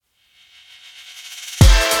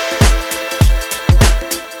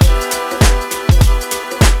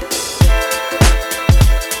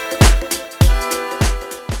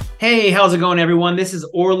Hey, how's it going, everyone? This is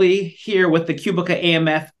Orly here with the Cubica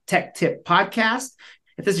AMF Tech Tip Podcast.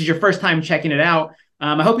 If this is your first time checking it out,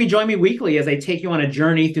 I hope you join me weekly as I take you on a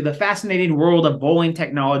journey through the fascinating world of bowling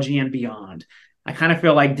technology and beyond. I kind of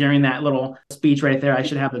feel like during that little speech right there, I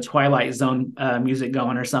should have the Twilight Zone music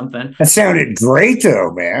going or something. That sounded great,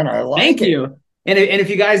 though, man. I Thank like it. you. And if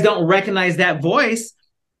you guys don't recognize that voice,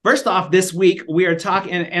 first off, this week we are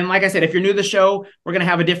talking, and like I said, if you're new to the show, we're going to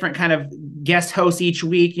have a different kind of guest host each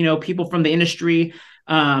week, people from the industry.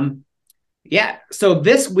 So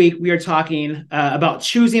this week we are talking about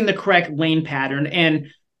choosing the correct lane pattern. And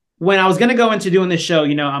when I was going to go into doing this show,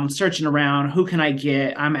 I'm searching around, who can I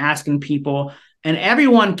get? I'm asking people, and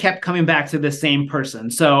everyone kept coming back to the same person.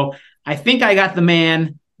 So I think I got the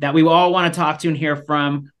man that we all want to talk to and hear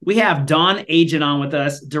from. We have Don Agent on with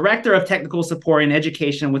us, Director of Technical Support and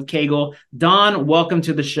Education with Kegel. Don, welcome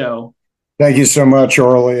to the show. Thank you so much,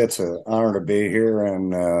 Orly. It's an honor to be here,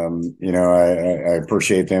 and I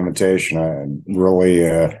appreciate the invitation. I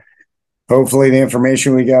really, hopefully, the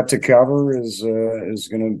information we got to cover is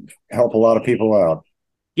going to help a lot of people out.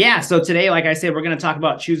 Yeah, so today, like I said, we're going to talk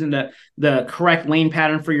about choosing the correct lane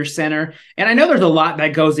pattern for your center. And I know there's a lot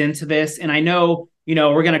that goes into this, and I know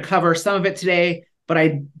we're going to cover some of it today, but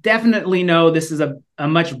I definitely know this is a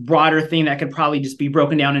much broader thing that could probably just be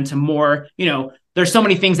broken down into more, there's so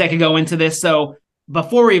many things that could go into this. So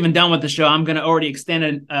before we're even done with the show, I'm going to already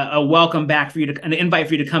extend a welcome back for you an invite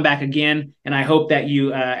for you to come back again. And I hope that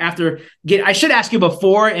you, I should ask you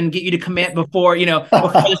before and get you to commit before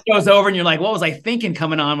the show's over and you're like, what was I thinking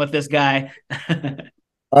coming on with this guy?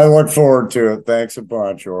 I look forward to it. Thanks a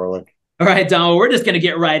bunch, Orly. All right, Don, we're just going to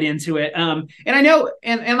get right into it. And I know,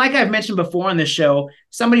 and like I've mentioned before on this show,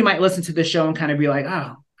 somebody might listen to the show and kind of be like,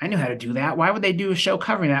 oh, I knew how to do that. Why would they do a show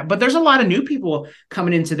covering that? But there's a lot of new people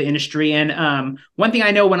coming into the industry. And one thing I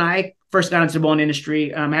know when I first got into the bowling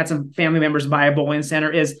industry, I had some family members buy a bowling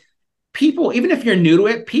center, is people, even if you're new to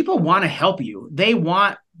it, people want to help you. They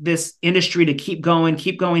want this industry to keep going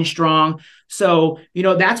strong. So,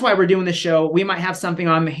 that's why we're doing this show. We might have something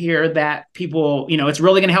on here that people, it's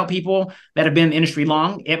really going to help people that have been in the industry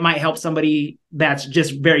long. It might help somebody that's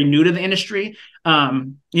just very new to the industry.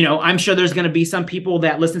 I'm sure there's going to be some people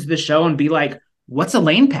that listen to this show and be like, what's a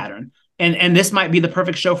lane pattern? And this might be the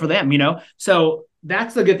perfect show for them, So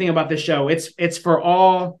that's the good thing about this show. It's for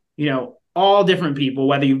all different people,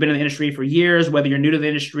 whether you've been in the industry for years, whether you're new to the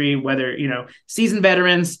industry, whether, seasoned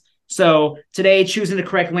veterans. So today, choosing the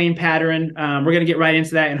correct lane pattern, we're going to get right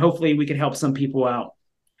into that, and hopefully we can help some people out.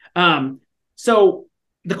 So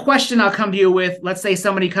the question I'll come to you with, let's say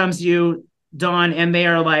somebody comes to you, Don, and they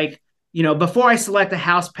are like, before I select a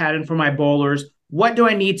house pattern for my bowlers, what do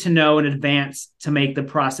I need to know in advance to make the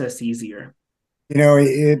process easier?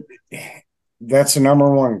 That's the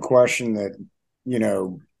number one question that,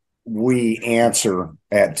 we answer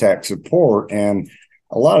at tech support. And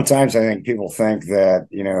a lot of times I think people think that,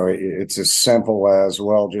 it's as simple as,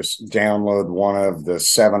 well, just download one of the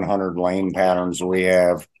 700 lane patterns we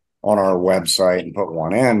have on our website and put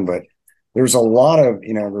one in. But there's a lot of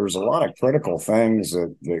critical things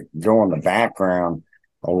that go in the background,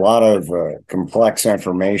 a lot of complex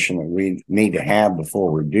information that we need to have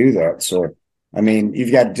before we do that. So,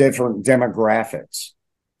 you've got different demographics.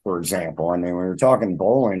 For example, when we're talking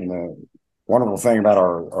bowling, the wonderful thing about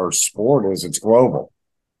our sport is it's global.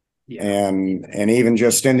 Yeah. And even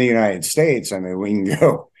just in the United States, we can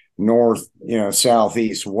go north, south,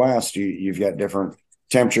 east, west. You've got different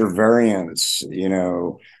temperature variants,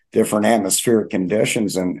 different atmospheric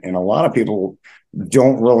conditions. And a lot of people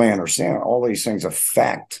don't really understand all these things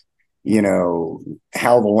affect, how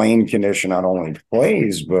the lane condition not only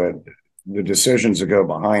plays, but the decisions that go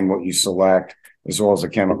behind what you select, as well as the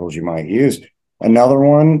chemicals you might use. Another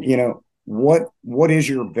one, what is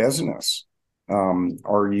your business?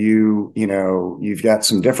 Are you, you've got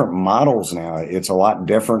some different models now. It's a lot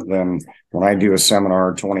different than when I do a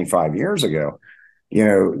seminar 25 years ago.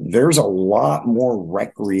 There's a lot more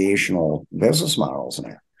recreational business models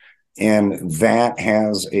now. And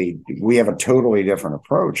we have a totally different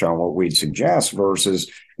approach on what we'd suggest versus,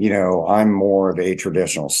 I'm more of a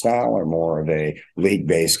traditional style or more of a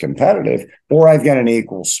league-based competitive, or I've got an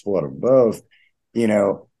equal split of both.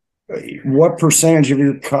 What percentage of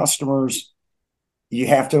your customers, you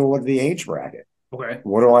have to look at the age bracket. Okay.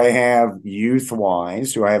 What do I have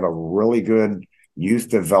youth-wise? Do I have a really good youth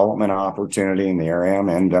development opportunity in the area I'm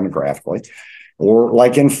in demographically? Or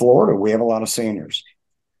like in Florida, we have a lot of seniors.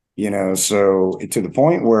 So to the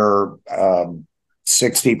point where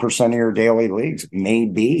 60% of your daily leagues may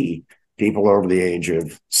be people over the age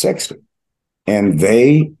of 60. And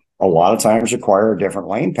they, a lot of times, require a different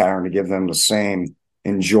lane pattern to give them the same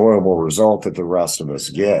enjoyable result that the rest of us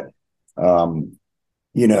get.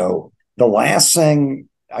 You know, the last thing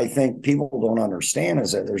I think people don't understand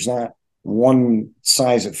is that there's not one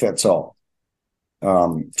size that fits all.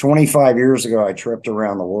 25 years ago, I tripped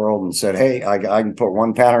around the world and said, hey, I can put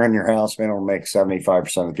one pattern in your house, man, it'll make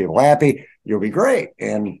 75% of the people happy. You'll be great.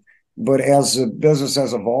 But as the business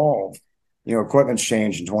has evolved, you know, equipment's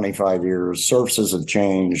changed in 25 years, surfaces have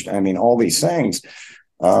changed. I mean, all these things,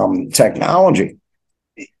 technology.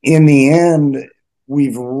 In the end,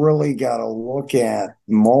 we've really got to look at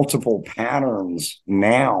multiple patterns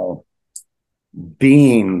now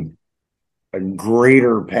being a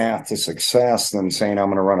greater path to success than saying I'm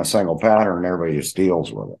going to run a single pattern and everybody just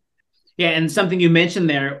deals with it. Yeah, and something you mentioned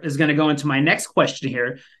there is going to go into my next question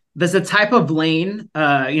here. Does the type of lane,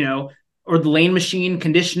 or the lane machine,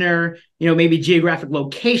 conditioner, maybe geographic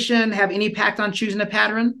location have any impact on choosing a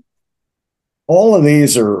pattern? All of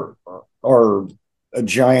these are a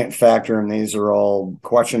giant factor, and these are all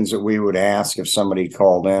questions that we would ask if somebody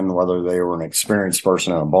called in, whether they were an experienced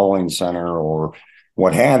person in a bowling center or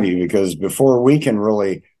what have you, because before we can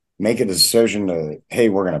really make a decision to, hey,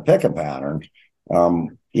 we're going to pick a pattern,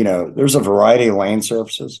 there's a variety of lane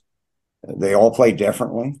surfaces. They all play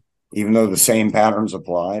differently, even though the same patterns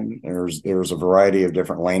apply. There's a variety of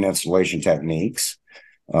different lane installation techniques.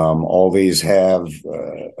 All these have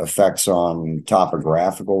effects on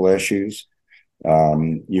topographical issues.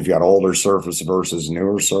 You've got older surface versus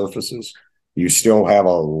newer surfaces. You still have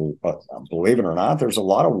believe it or not, there's a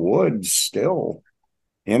lot of wood still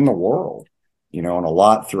in the world, and a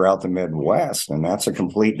lot throughout the Midwest. And that's a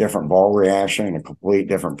complete different ball reaction and a complete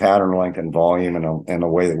different pattern length and volume and the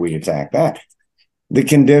way that we attack that. The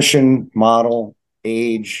condition, model,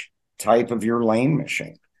 age, type of your lane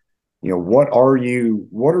machine. What are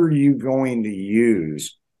you going to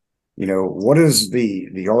use? What is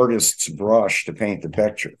the artist's brush to paint the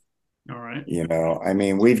picture? All right.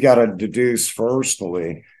 We've got to deduce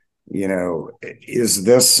firstly, is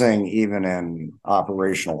this thing even in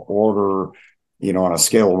operational order? On a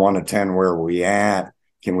scale of 1 to 10, where are we at?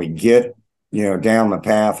 Can we get, down the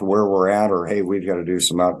path where we're at, or, hey, we've got to do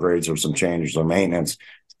some upgrades or some changes or maintenance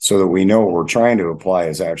so that we know what we're trying to apply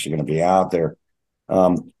is actually going to be out there.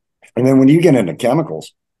 And then when you get into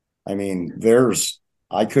chemicals,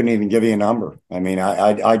 I couldn't even give you a number.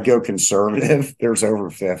 I'd go conservative. There's over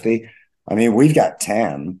 50. We've got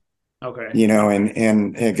 10. Okay.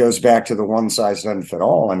 And it goes back to the one size doesn't fit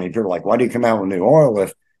all. People are like, why do you come out with new oil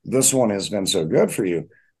if this one has been so good for you?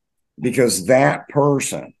 Because that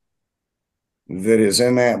person that is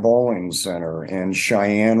in that bowling center in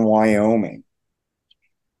Cheyenne, Wyoming,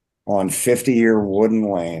 on 50-year wooden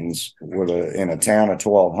lanes in a town of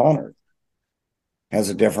 1,200, has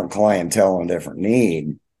a different clientele and different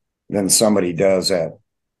need than somebody does at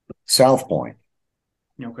South Point,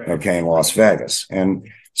 in Las Vegas. And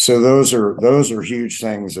so those are huge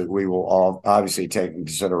things that we will all obviously take into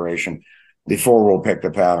consideration before we'll pick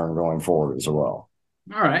the pattern going forward as well.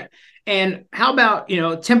 All right. And how about,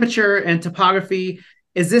 temperature and topography?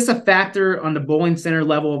 Is this a factor on the bowling center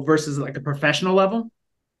level versus like a professional level?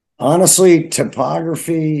 Honestly,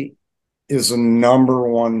 topography is the number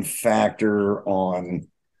one factor on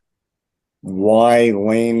why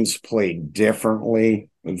lanes play differently,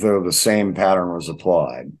 though the same pattern was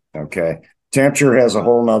applied. Okay. Temperature has a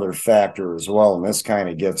whole nother factor as well. And this kind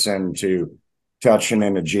of gets into touching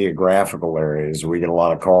into geographical areas. We get a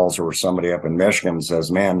lot of calls where somebody up in Michigan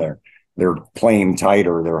says, man, they're playing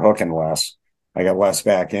tighter, they're hooking less. I got less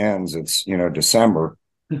back ends. It's, December.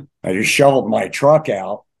 I just shoveled my truck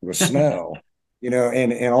out with snow,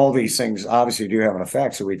 and all these things obviously do have an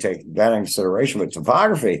effect. So we take that into consideration. But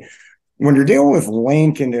topography, when you're dealing with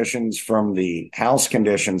lane conditions from the house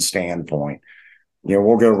condition standpoint,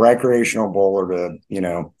 we'll go recreational bowler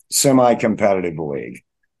to, semi-competitive league.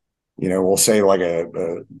 We'll say like a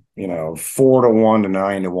 4-to-1 to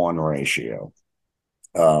 9-to-1 ratio,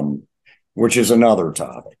 which is another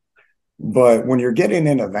topic. But when you're getting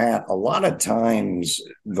into that, a lot of times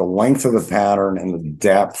the length of the pattern and the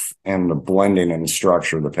depth and the blending and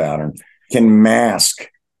structure of the pattern can mask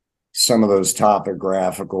some of those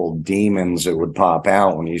topographical demons that would pop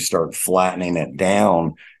out when you start flattening it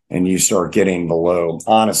down and you start getting below,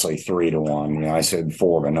 honestly, 3-to-1. I said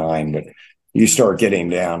 4-to-9, but you start getting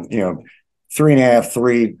down, 3.5,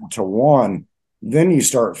 3-to-1, then you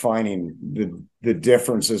start finding the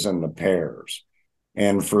differences in the pairs.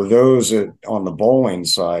 And for those that on the bowling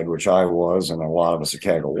side, which I was, and a lot of us at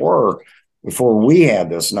Kegel were, before we had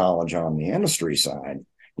this knowledge on the industry side,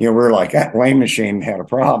 we were like, that lane machine had a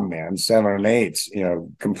problem, man, 7 and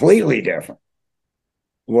 8s, completely different.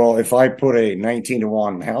 Well, if I put a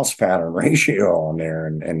 19-to-1 house pattern ratio on there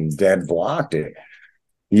and dead blocked it,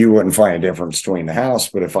 you wouldn't find a difference between the house.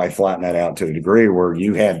 But if I flatten that out to a degree where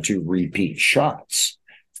you had to repeat shots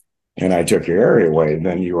and I took your area away,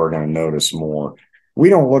 then you are going to notice more. I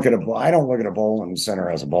don't look at a bowling center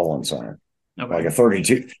as a bowling center, okay, like a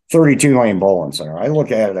 32 lane bowling center. I look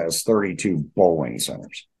at it as 32 bowling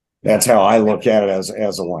centers. That's how I look at it as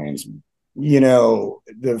a lanesman. The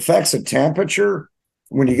effects of temperature,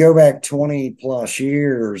 when you go back 20 plus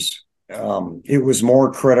years, it was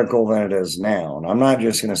more critical than it is now. And I'm not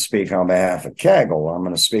just going to speak on behalf of Kegel. I'm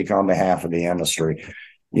going to speak on behalf of the industry.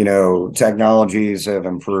 Technologies have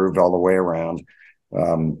improved all the way around.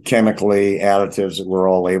 Chemically, additives that we're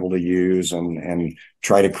all able to use and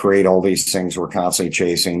try to create all these things. We're constantly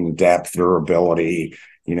chasing depth, durability,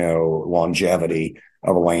 longevity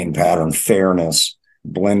of a lane pattern, fairness,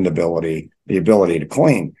 blendability, the ability to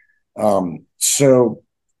clean. So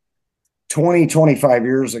 25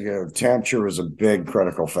 years ago, temperature was a big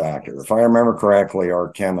critical factor. If I remember correctly, our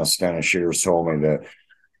chemist, Dennis Shears, told me that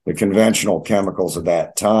the conventional chemicals at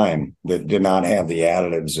that time that did not have the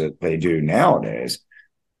additives that they do nowadays,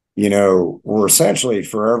 were essentially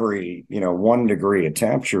for every, 1 degree of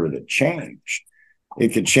temperature that changed, it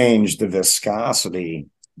could change the viscosity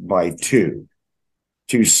by two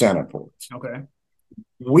centipoids. Okay.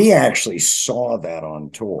 We actually saw that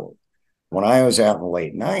on tour when I was out in the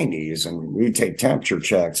late 90s, and we'd take temperature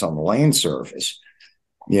checks on the lane surface,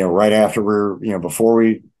 right after before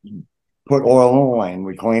we put oil in the lane,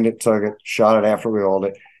 we cleaned it, took it, shot it after we oiled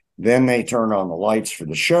it. Then they turned on the lights for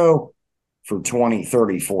the show for 20,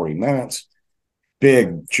 30, 40 minutes.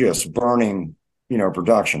 Big, just burning,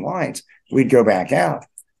 production lights. We'd go back out.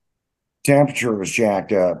 Temperature was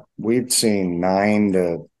jacked up. We'd seen 9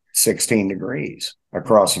 to 16 degrees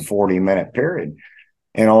across a 40-minute period.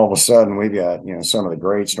 And all of a sudden, we've got, some of the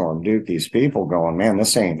great Storm Duke, these people going, man,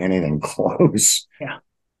 this ain't anything close. Yeah.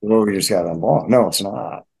 Well, we just got unblocked. No, it's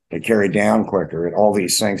not. They carried down quicker. And all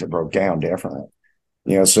these things that broke down differently.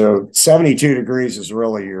 So 72 degrees is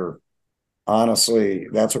really honestly,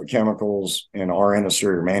 that's what chemicals in our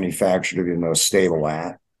industry are manufactured to be the most stable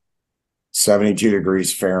at. 72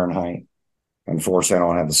 degrees Fahrenheit. Unfortunately, I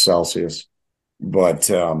don't have the Celsius.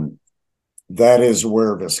 But that is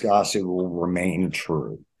where viscosity will remain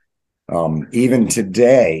true. Even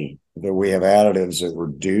today, that we have additives that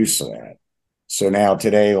reduce that. So now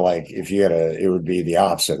today, like if you had it would be the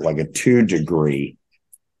opposite, like a 2-degree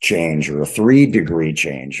change or a 3-degree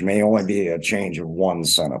change may only be a change of 1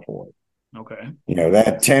 centipoid. Okay.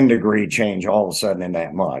 That 10-degree change all of a sudden in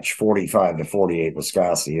that much, 45 to 48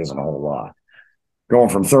 viscosity isn't a whole lot. Going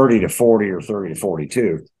from 30 to 40 or 30 to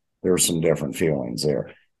 42, there's some different feelings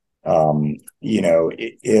there.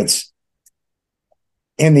 It's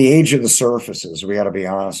in the age of the surfaces, we got to be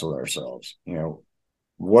honest with ourselves.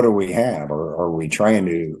 What do we have? Or are we trying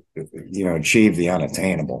to, achieve the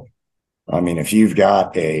unattainable? I mean, if you've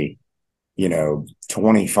got a,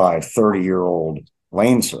 25, 30-year-old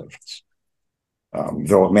lane surface,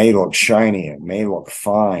 though it may look shiny, it may look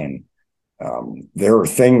fine, there are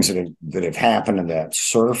things that have happened to that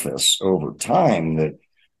surface over time that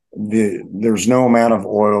there's no amount of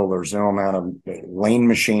oil, there's no amount of lane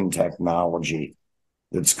machine technology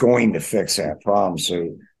that's going to fix that problem.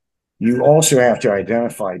 So you also have to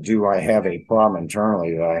identify, do I have a problem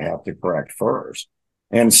internally that I have to correct first?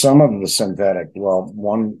 And some of the synthetic,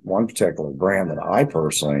 one particular brand that I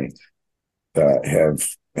personally have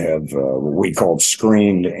what we called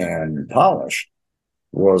screened and polished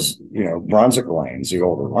was, Brunswick lanes, the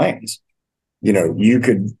older lanes. You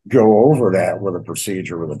could go over that with a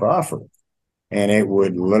procedure with a buffer, and it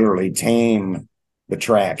would literally tame the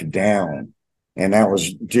track down. And that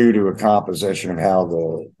was due to a composition of how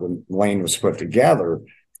the lane was put together,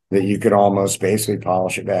 that you could almost basically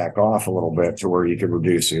polish it back off a little bit to where you could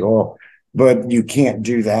reduce the oil. But you can't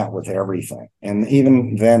do that with everything. And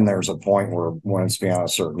even then, there's a point where when it's beyond a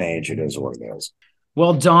certain age, it is what it is.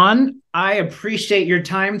 Well, Don, I appreciate your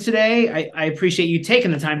time today. I appreciate you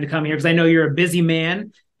taking the time to come here because I know you're a busy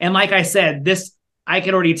man. And like I said, I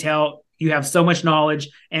can already tell you have so much knowledge,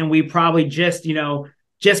 and we probably just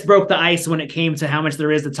broke the ice when it came to how much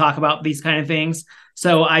there is to talk about these kind of things.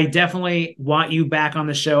 So I definitely want you back on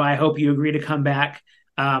the show. I hope you agree to come back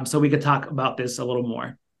so we could talk about this a little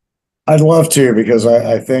more. I'd love to, because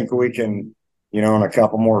I think we can, in a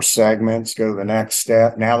couple more segments, go to the next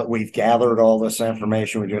step. Now that we've gathered all this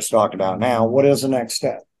information we just talked about, now what is the next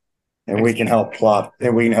step? And we can help plot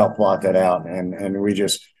that out. And we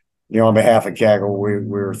just, on behalf of Kegel,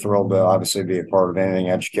 we're thrilled to obviously be a part of anything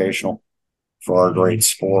educational for our great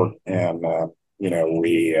sport. And,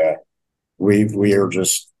 we are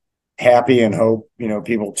just happy and hope,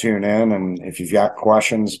 people tune in. And if you've got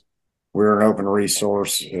questions, we're an open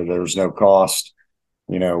resource. There's no cost.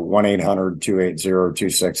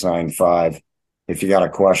 1-800-280-2695. If you got a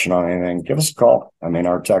question on anything, give us a call. I mean,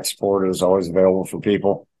 our tech support is always available for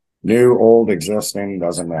people. New, old, existing,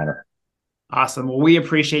 doesn't matter. Awesome. Well, we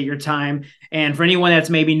appreciate your time. And for anyone that's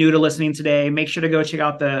maybe new to listening today, make sure to go check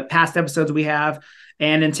out the past episodes we have.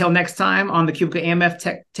 And until next time on the Cubicle AMF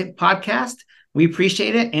Tech Tip Podcast, we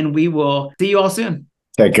appreciate it. And we will see you all soon.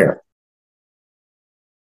 Take care.